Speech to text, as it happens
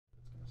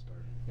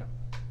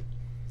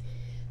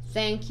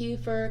Thank you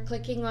for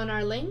clicking on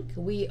our link.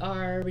 We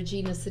are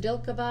Regina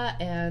Sadilkova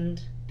and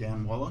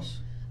Dan Wallace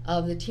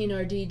of the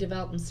TNRD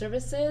Development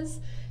Services,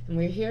 and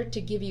we're here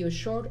to give you a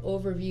short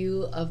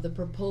overview of the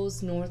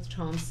proposed North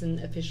Thompson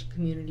Official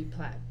Community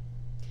Plan.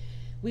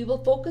 We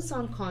will focus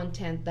on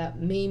content that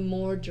may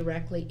more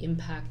directly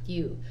impact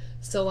you,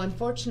 so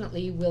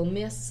unfortunately we'll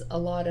miss a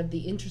lot of the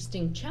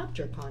interesting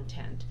chapter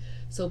content.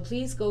 So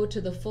please go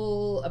to the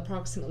full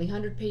approximately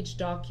 100-page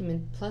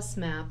document plus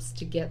maps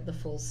to get the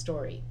full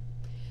story.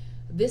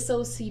 This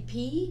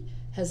OCP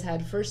has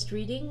had first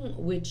reading,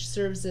 which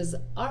serves as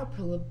our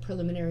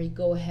preliminary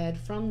go-ahead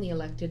from the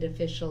elected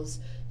officials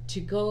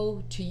to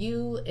go to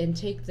you and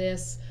take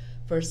this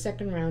for a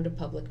second round of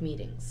public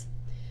meetings.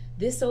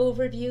 This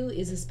overview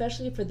is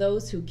especially for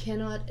those who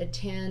cannot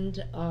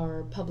attend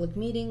our public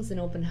meetings and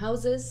open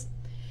houses.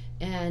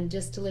 And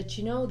just to let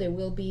you know,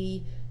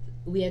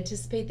 we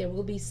anticipate there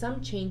will be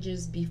some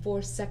changes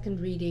before second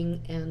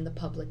reading and the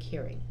public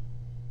hearing.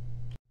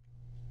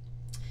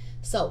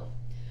 So,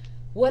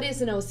 what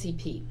is an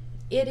OCP?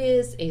 It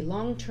is a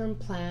long-term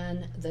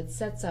plan that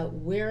sets out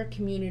where a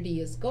community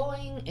is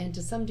going and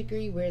to some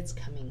degree where it's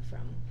coming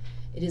from.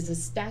 It is a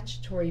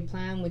statutory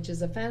plan, which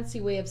is a fancy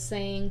way of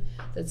saying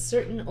that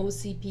certain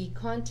OCP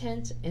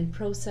content and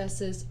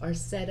processes are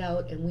set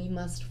out and we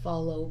must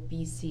follow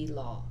BC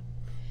law.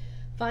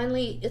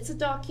 Finally, it's a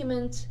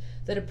document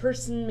that a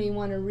person may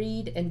want to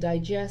read and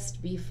digest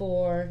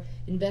before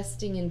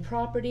investing in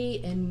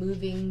property and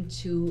moving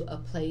to a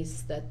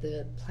place that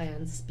the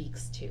plan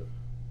speaks to.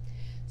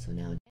 So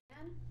now,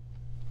 Dan?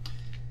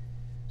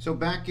 So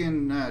back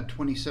in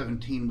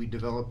 2017, we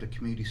developed a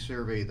community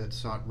survey that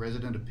sought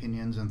resident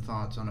opinions and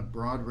thoughts on a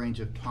broad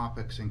range of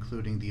topics,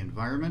 including the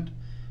environment,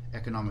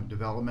 economic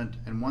development,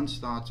 and one's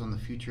thoughts on the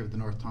future of the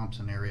North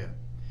Thompson area.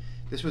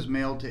 This was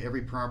mailed to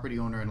every property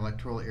owner in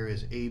electoral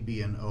areas A,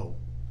 B, and O.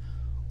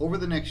 Over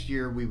the next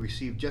year, we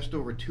received just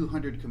over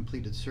 200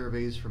 completed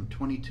surveys from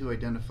 22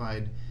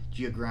 identified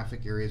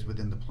geographic areas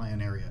within the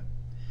plan area.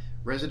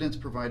 Residents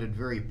provided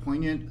very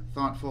poignant,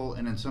 thoughtful,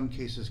 and in some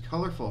cases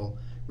colorful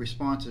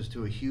responses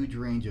to a huge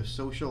range of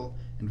social,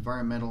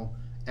 environmental,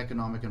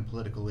 economic, and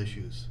political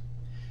issues.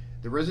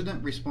 The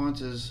resident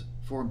responses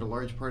formed a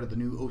large part of the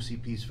new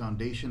OCP's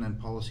foundation and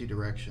policy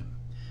direction.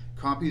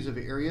 Copies of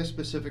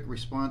area-specific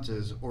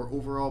responses or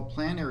overall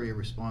plan area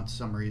response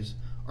summaries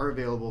are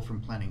available from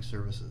Planning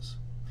Services.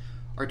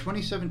 Our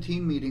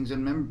 2017 meetings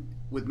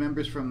with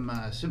members from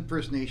Simp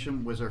First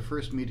Nation was our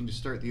first meeting to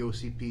start the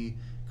OCP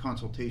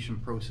consultation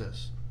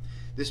process.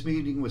 This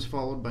meeting was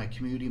followed by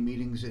community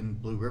meetings in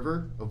Blue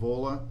River,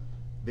 Avola,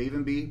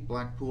 Vavenby,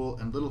 Blackpool,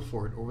 and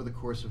Littlefort over the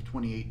course of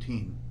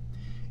 2018.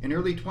 In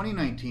early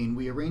 2019,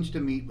 we arranged to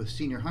meet with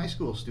senior high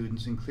school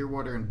students in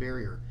Clearwater and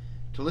Barrier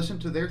to listen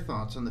to their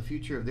thoughts on the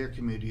future of their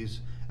communities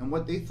and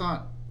what they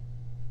thought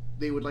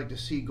they would like to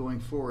see going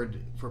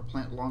forward for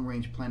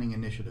long-range planning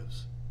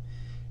initiatives.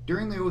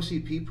 During the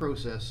OCP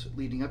process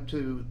leading up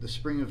to the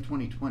spring of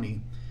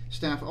 2020,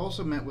 staff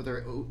also met with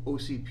our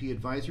OCP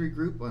advisory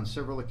group on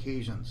several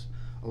occasions,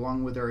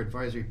 along with our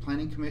advisory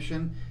planning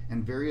commission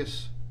and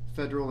various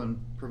federal and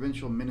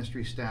provincial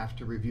ministry staff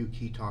to review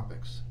key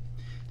topics.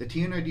 The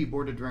TNRD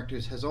Board of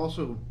Directors has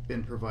also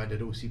been provided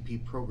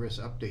OCP progress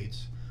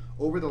updates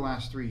over the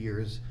last 3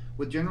 years,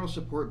 with general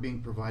support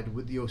being provided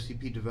with the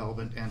OCP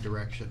development and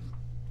direction.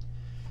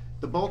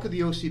 The bulk of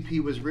the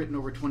OCP was written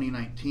over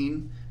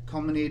 2019,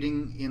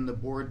 culminating in the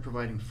board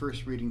providing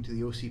first reading to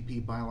the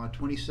OCP Bylaw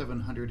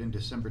 2700 in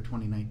December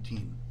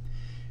 2019.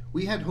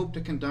 We had hoped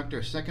to conduct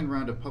our second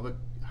round of public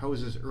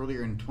houses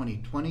earlier in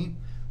 2020.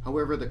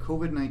 However, the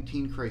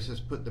COVID-19 crisis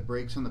put the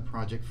brakes on the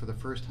project for the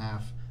first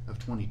half of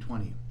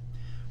 2020.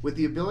 With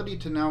the ability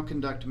to now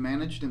conduct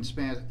managed and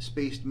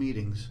spaced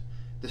meetings,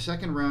 the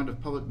second round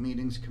of public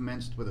meetings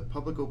commenced with a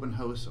public open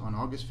house on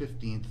August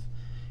 15th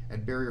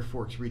at Barrier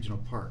Forks Regional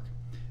Park.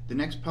 The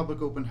next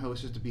public open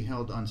house is to be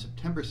held on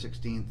September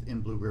 16th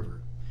in Blue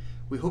River.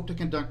 We hope to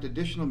conduct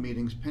additional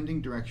meetings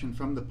pending direction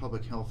from the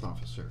Public Health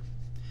Officer.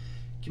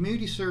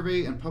 Community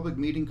survey and public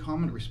meeting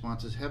comment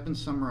responses have been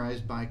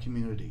summarized by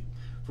community.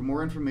 For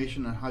more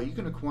information on how you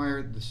can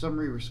acquire the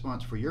summary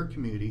response for your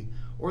community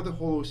or the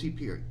whole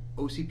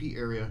OCP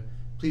area,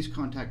 please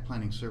contact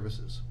Planning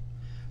Services.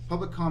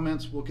 Public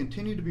comments will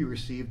continue to be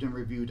received and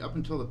reviewed up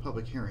until the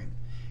public hearing.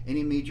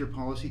 Any major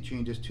policy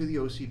changes to the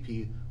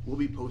OCP will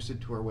be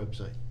posted to our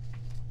website.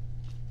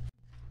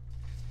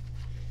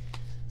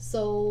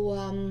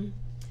 So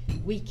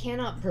we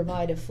cannot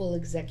provide a full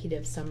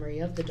executive summary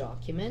of the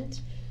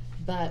document,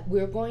 but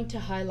we're going to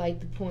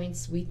highlight the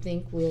points we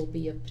think will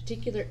be of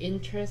particular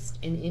interest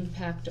and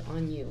impact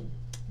on you.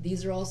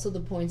 These are also the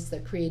points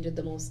that created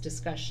the most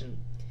discussion.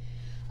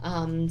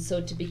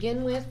 So to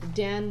begin with,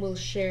 Dan will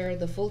share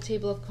the full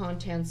table of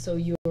contents so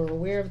you're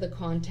aware of the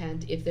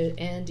content if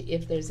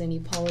there's any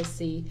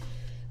policy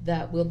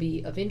that will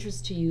be of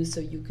interest to you so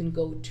you can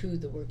go to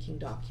the working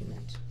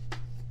document.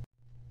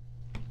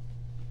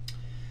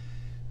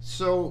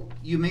 So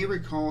you may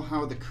recall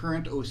how the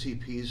current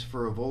OCPs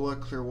for Avola,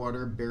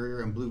 Clearwater,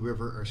 Barrier, and Blue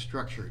River are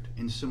structured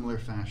in similar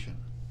fashion.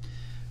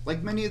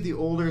 Like many of the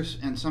older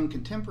and some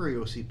contemporary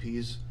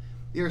OCPs,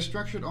 they are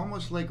structured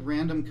almost like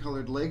random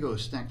colored Legos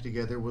stacked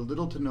together with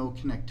little to no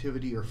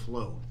connectivity or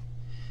flow.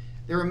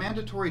 There are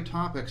mandatory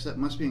topics that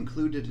must be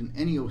included in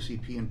any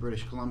OCP in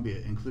British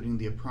Columbia, including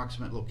the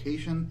approximate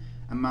location,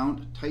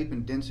 amount, type,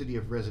 and density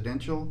of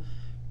residential,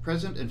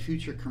 present and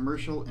future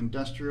commercial,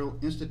 industrial,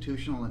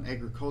 institutional, and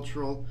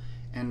agricultural,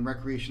 and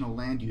recreational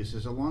land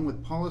uses, along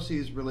with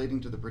policies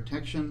relating to the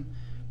protection,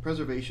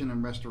 preservation,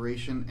 and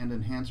restoration and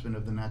enhancement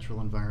of the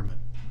natural environment.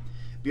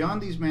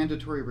 Beyond these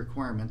mandatory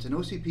requirements, an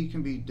OCP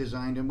can be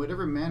designed in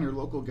whatever manner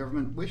local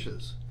government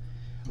wishes.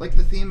 Like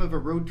the theme of a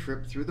road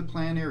trip through the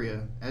plan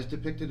area, as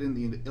depicted in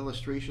the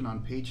illustration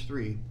on page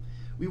 3,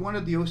 we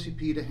wanted the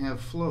OCP to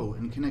have flow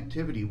and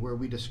connectivity where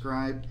we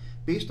described,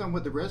 based on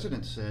what the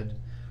residents said,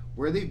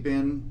 where they've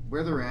been,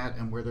 where they're at,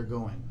 and where they're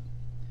going.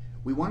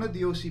 We wanted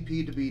the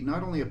OCP to be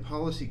not only a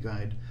policy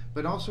guide,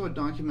 but also a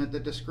document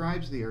that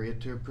describes the area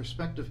to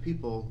prospective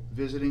people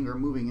visiting or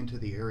moving into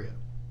the area.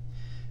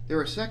 There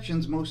are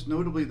sections, most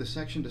notably the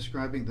section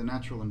describing the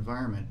natural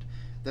environment,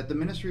 that the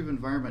Ministry of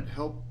Environment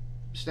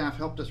staff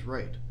helped us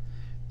write.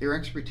 Their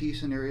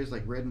expertise in areas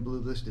like red and blue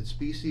listed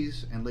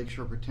species and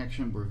lakeshore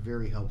protection were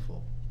very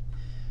helpful.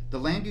 The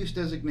land use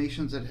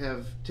designations that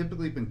have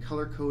typically been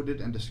color-coded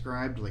and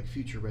described like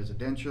future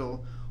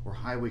residential or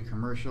highway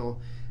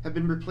commercial have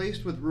been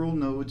replaced with rural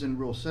nodes and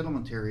rural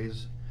settlement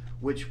areas,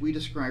 which we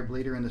describe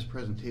later in this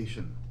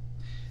presentation.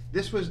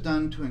 This was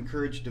done to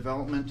encourage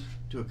development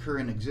to occur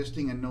in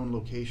existing and known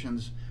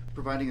locations,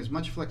 providing as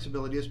much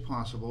flexibility as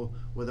possible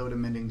without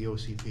amending the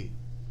OCP.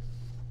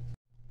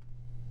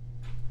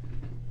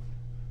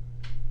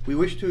 We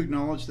wish to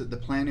acknowledge that the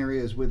plan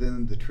area is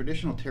within the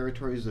traditional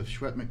territories of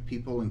Secwepemc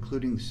people,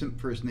 including the Simpcw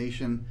First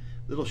Nation,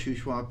 Little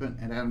Shuswap,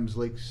 and Adams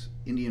Lakes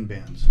Indian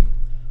bands.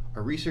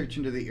 Our research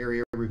into the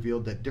area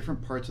revealed that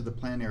different parts of the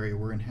plan area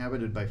were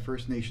inhabited by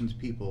First Nations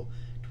people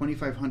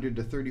 2,500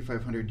 to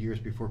 3,500 years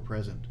before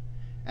present.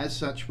 As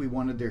such, we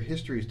wanted their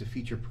histories to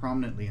feature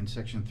prominently in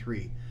Section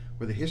 3,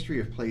 where the history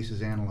of place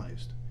is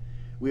analyzed.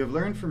 We have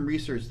learned from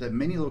research that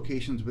many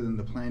locations within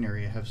the plan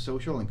area have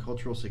social and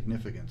cultural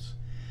significance.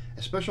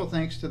 A special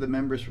thanks to the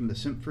members from the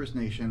Simpcw First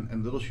Nation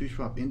and Little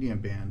Shuswap Indian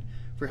Band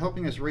for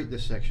helping us write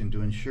this section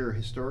to ensure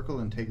historical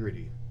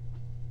integrity.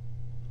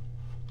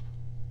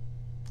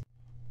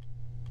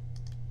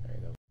 There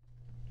you go.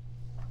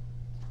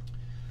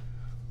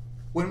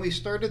 When we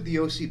started the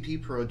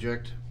OCP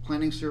project,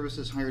 Planning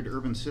Services hired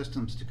Urban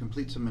Systems to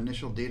complete some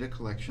initial data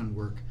collection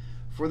work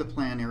for the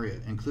plan area,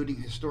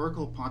 including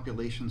historical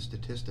population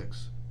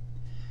statistics.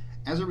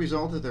 As a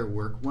result of their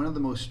work, one of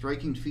the most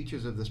striking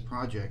features of this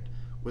project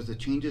was the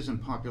changes in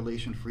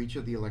population for each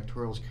of the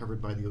electorals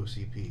covered by the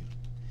OCP.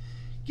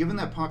 Given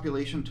that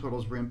population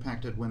totals were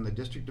impacted when the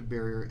District of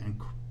Barrier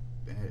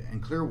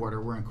and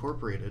Clearwater were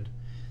incorporated,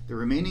 the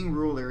remaining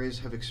rural areas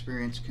have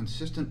experienced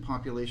consistent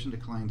population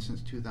decline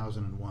since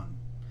 2001.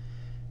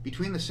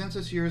 Between the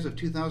census years of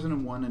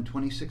 2001 and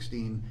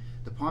 2016,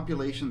 the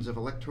populations of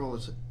electoral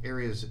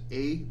areas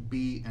A,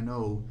 B, and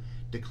O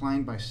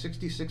declined by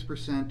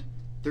 66%,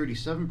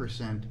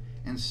 37%,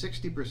 and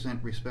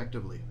 60%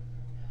 respectively.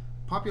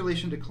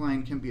 Population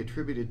decline can be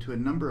attributed to a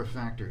number of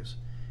factors,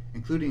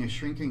 including a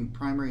shrinking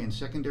primary and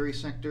secondary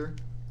sector,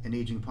 an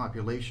aging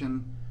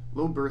population,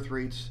 low birth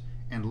rates,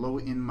 and low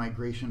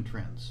in-migration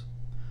trends.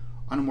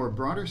 On a more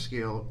broader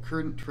scale,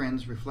 current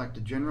trends reflect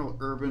a general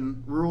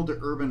rural to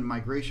urban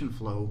migration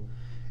flow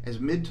as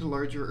mid to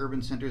larger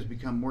urban centers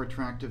become more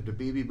attractive to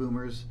baby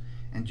boomers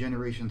and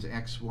generations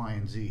X, Y,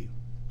 and Z.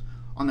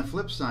 On the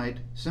flip side,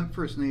 Simpcw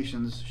First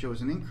Nations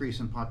shows an increase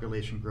in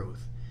population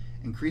growth,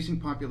 increasing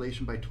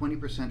population by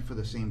 20% for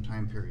the same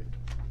time period.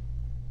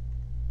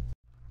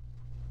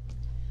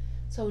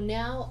 So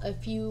now a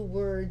few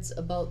words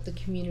about the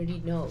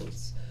community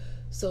nodes.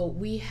 So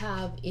we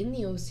have in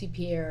the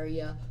OCP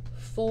area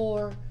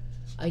 4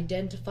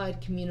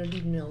 identified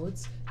community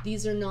nodes.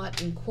 These are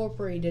not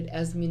incorporated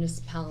as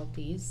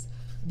municipalities,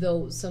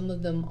 though some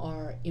of them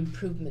are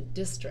improvement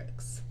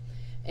districts.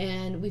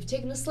 And we've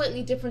taken a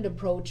slightly different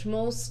approach.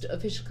 Most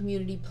official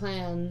community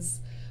plans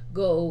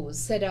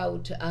set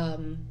out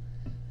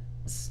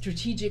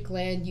strategic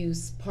land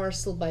use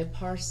parcel by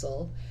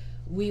parcel.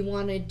 We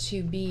wanted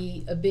to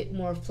be a bit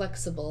more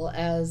flexible,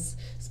 as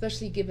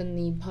especially given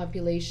the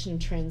population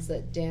trends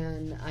that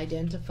Dan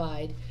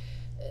identified.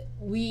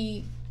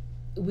 We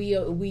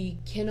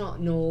cannot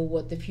know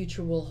what the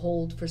future will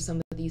hold for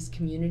some of these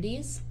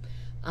communities.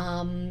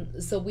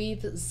 So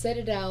we've set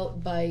it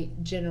out by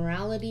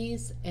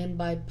generalities and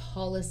by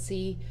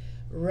policy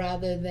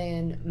rather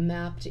than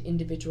mapped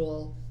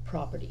individual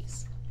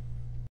properties.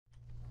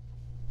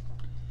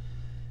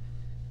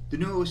 The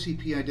new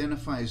OCP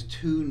identifies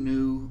 2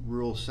 new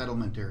rural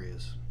settlement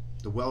areas.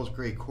 The Wells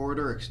Grey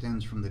corridor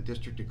extends from the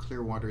District of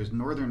Clearwater's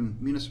northern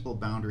municipal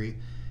boundary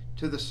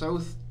to the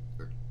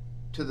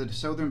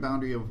southern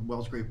boundary of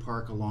Wells Grey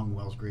Park along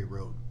Wells Grey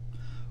Road.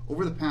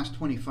 Over the past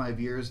 25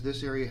 years,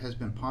 this area has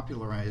been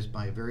popularized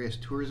by various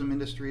tourism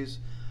industries,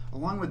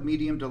 along with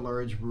medium to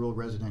large rural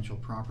residential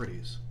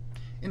properties.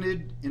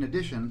 In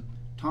addition,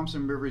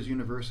 Thompson Rivers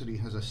University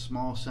has a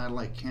small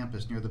satellite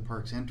campus near the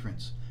park's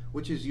entrance,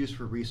 which is used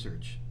for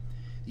research.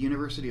 The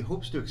university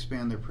hopes to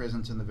expand their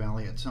presence in the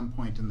valley at some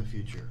point in the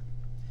future.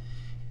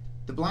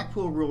 The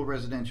Blackpool Rural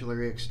Residential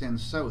Area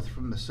extends south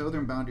from the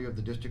southern boundary of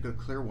the District of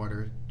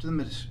Clearwater to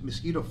the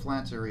Mosquito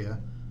Flats area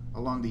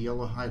along the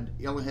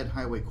Yellowhead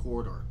Highway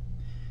corridor.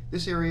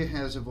 This area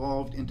has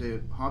evolved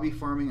into hobby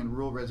farming and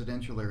rural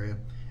residential area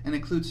and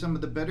includes some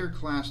of the better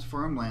classed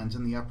farmlands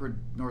in the upper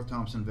North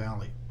Thompson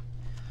Valley.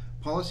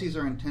 Policies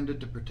are intended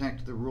to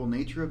protect the rural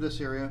nature of this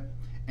area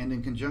and,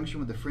 in conjunction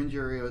with the fringe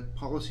area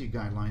policy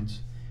guidelines,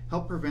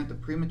 help prevent the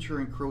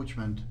premature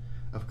encroachment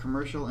of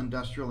commercial,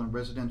 industrial, and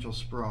residential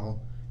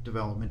sprawl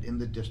development in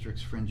the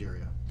district's fringe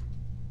area.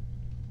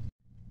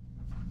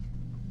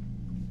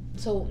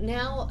 So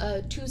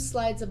now 2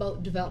 slides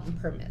about development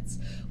permits.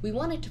 We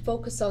wanted to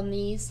focus on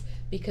these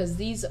because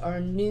these are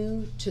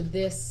new to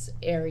this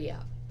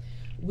area.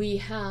 We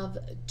have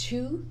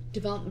 2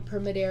 development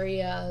permit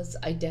areas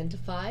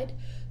identified.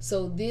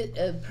 So the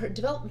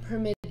development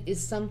permit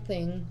is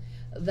something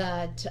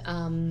that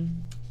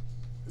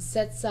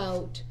sets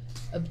out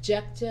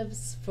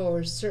objectives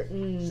for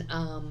certain,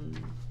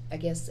 I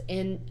guess,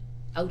 end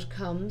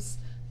outcomes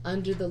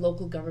under the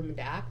Local Government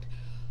Act.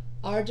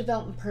 Our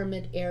development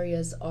permit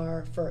areas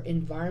are for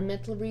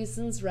environmental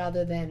reasons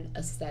rather than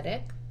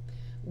aesthetic.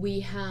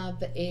 We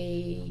have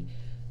a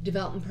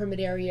development permit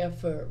area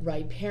for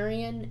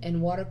riparian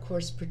and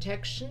watercourse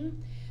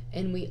protection,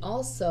 and we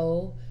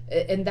also,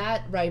 and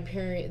that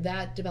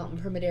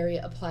development permit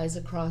area applies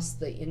across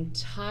the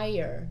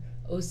entire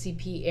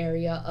OCP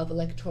area of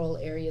electoral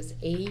areas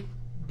A,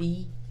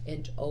 B,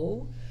 and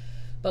O.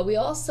 But we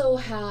also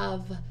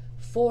have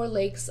 4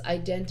 lakes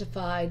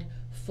identified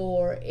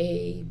for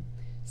a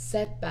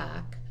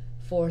setback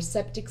for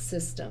septic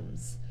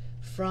systems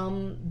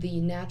from the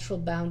natural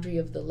boundary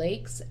of the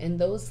lakes, and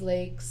those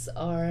lakes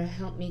are,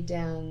 help me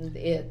down,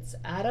 it's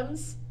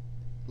Adams,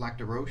 Lac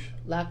de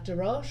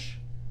Roche,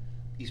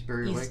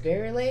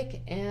 Eastbury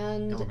Lake,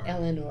 and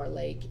Eleanor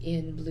Lake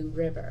in Blue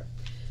River.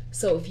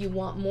 So if you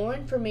want more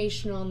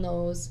information on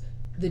those,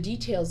 the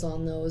details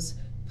on those,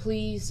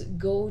 please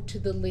go to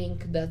the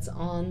link that's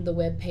on the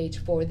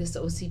webpage for this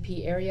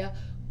OCP area.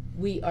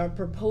 We are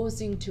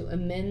proposing to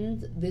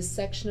amend this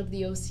section of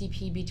the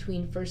OCP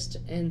between first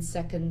and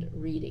second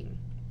reading.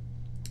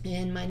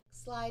 And my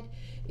next slide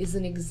is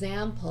an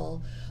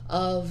example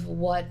of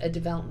what a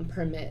development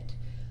permit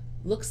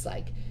looks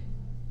like.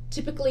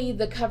 Typically,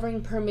 the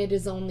covering permit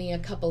is only a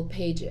couple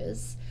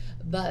pages,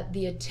 but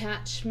the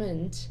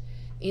attachment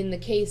in the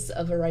case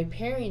of a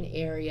riparian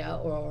area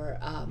or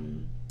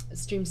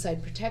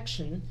streamside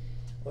protection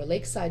or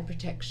lakeside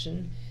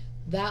protection,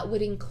 that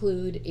would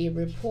include a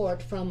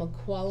report from a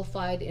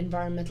qualified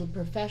environmental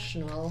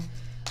professional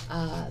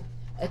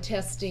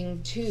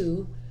attesting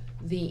to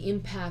the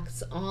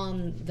impacts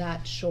on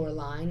that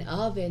shoreline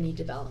of any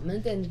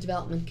development. And the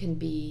development can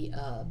be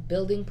a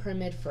building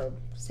permit for,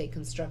 say,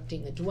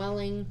 constructing a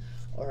dwelling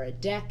or a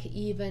deck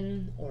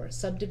even, or a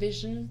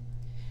subdivision.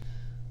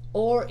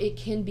 Or it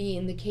can be,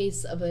 in the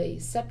case of a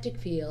septic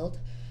field,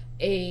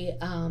 a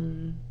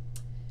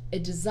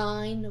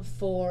design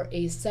for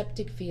a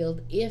septic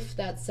field if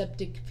that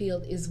septic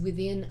field is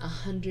within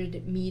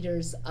 100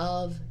 meters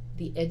of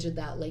the edge of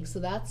that lake. So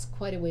that's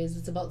quite a ways.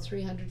 It's about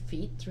 300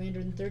 feet,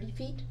 330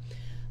 feet.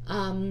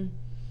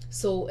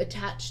 So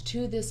attached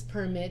to this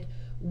permit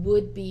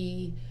would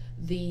be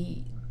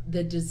the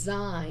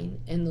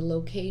design and the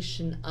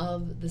location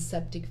of the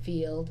septic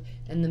field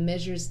and the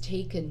measures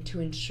taken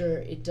to ensure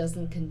it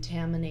doesn't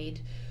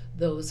contaminate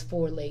those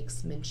 4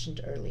 lakes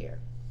mentioned earlier.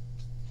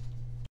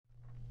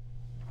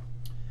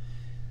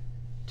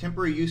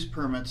 Temporary use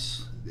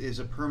permits is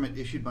a permit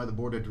issued by the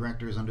Board of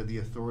Directors under the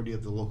authority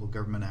of the Local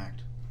Government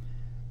Act.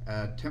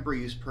 A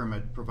temporary use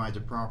permit provides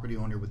a property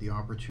owner with the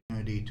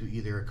opportunity to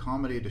either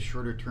accommodate a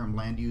shorter term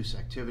land use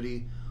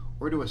activity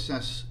or to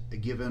assess a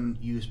given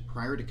use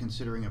prior to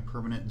considering a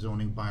permanent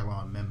zoning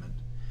bylaw amendment.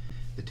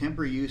 The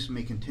temporary use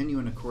may continue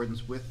in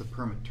accordance with the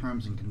permit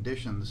terms and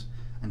conditions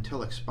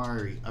until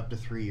expiry, up to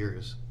 3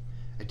 years.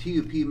 A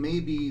TUP may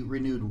be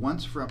renewed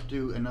once for up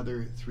to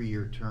another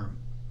 3-year term.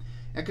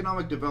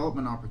 Economic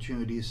development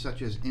opportunities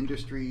such as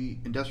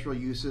industrial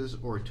uses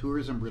or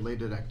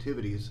tourism-related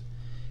activities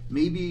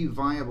may be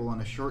viable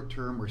on a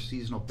short-term or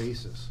seasonal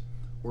basis,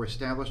 or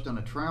established on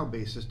a trial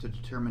basis to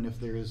determine if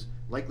there is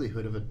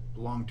likelihood of a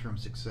long-term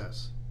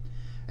success.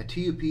 A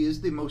TUP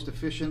is the most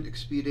efficient,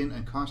 expedient,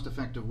 and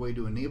cost-effective way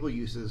to enable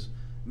uses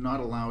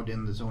not allowed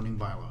in the zoning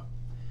bylaw.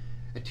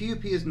 A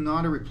TUP is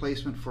not a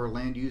replacement for a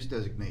land use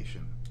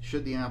designation.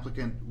 Should the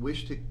applicant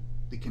wish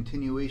the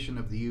continuation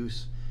of the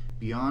use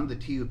beyond the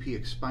TUP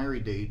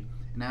expiry date,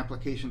 an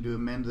application to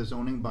amend the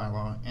zoning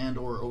bylaw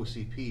and/or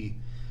OCP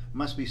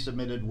must be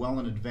submitted well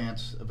in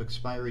advance of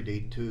expiry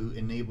date to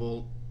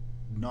enable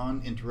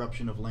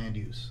non-interruption of land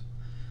use.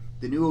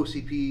 The new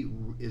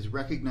OCP is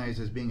recognized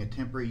as being a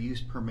temporary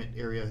use permit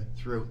area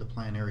throughout the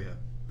plan area.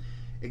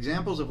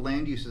 Examples of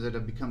land uses that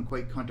have become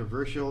quite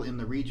controversial in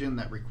the region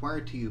that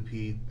require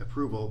TUP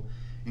approval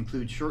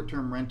include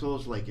short-term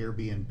rentals like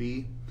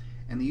Airbnb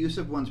and the use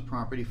of one's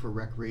property for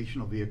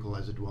recreational vehicle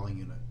as a dwelling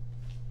unit.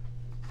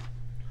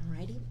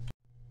 Alrighty.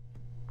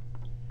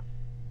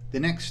 The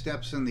next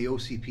steps in the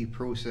OCP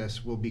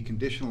process will be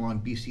conditional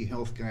on BC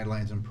Health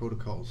guidelines and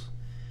protocols.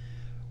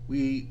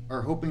 We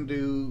are hoping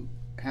to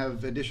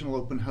have additional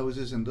open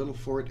houses in Little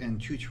Fort and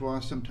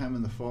Chuchwa sometime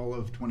in the fall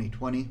of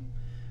 2020.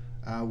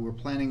 We're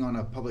planning on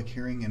a public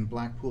hearing in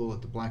Blackpool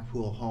at the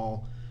Blackpool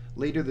Hall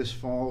later this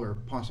fall or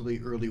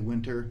possibly early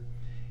winter,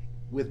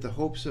 with the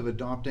hopes of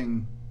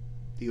adopting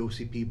the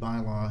OCP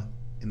bylaw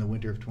in the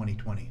winter of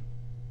 2020.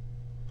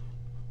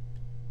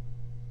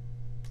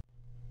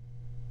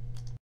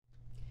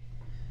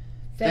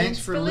 Thanks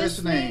for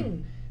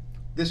listening.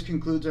 This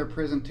concludes our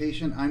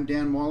presentation. I'm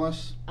Dan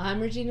Wallace. I'm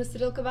Regina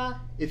Sadilkova.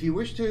 If you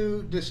wish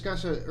to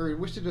discuss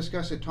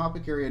a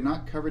topic area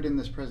not covered in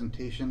this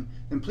presentation,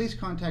 then please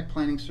contact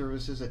Planning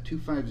Services at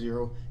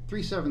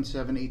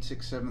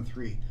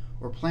 250-377-8673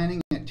 or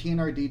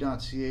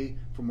planning@tnrd.ca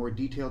for more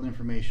detailed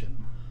information.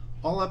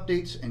 All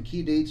updates and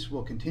key dates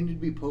will continue to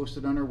be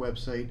posted on our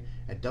website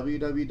at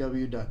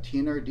www.tnrd.ca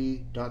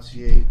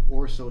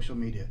or social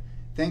media.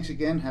 Thanks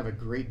again. Have a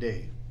great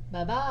day.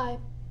 Bye-bye.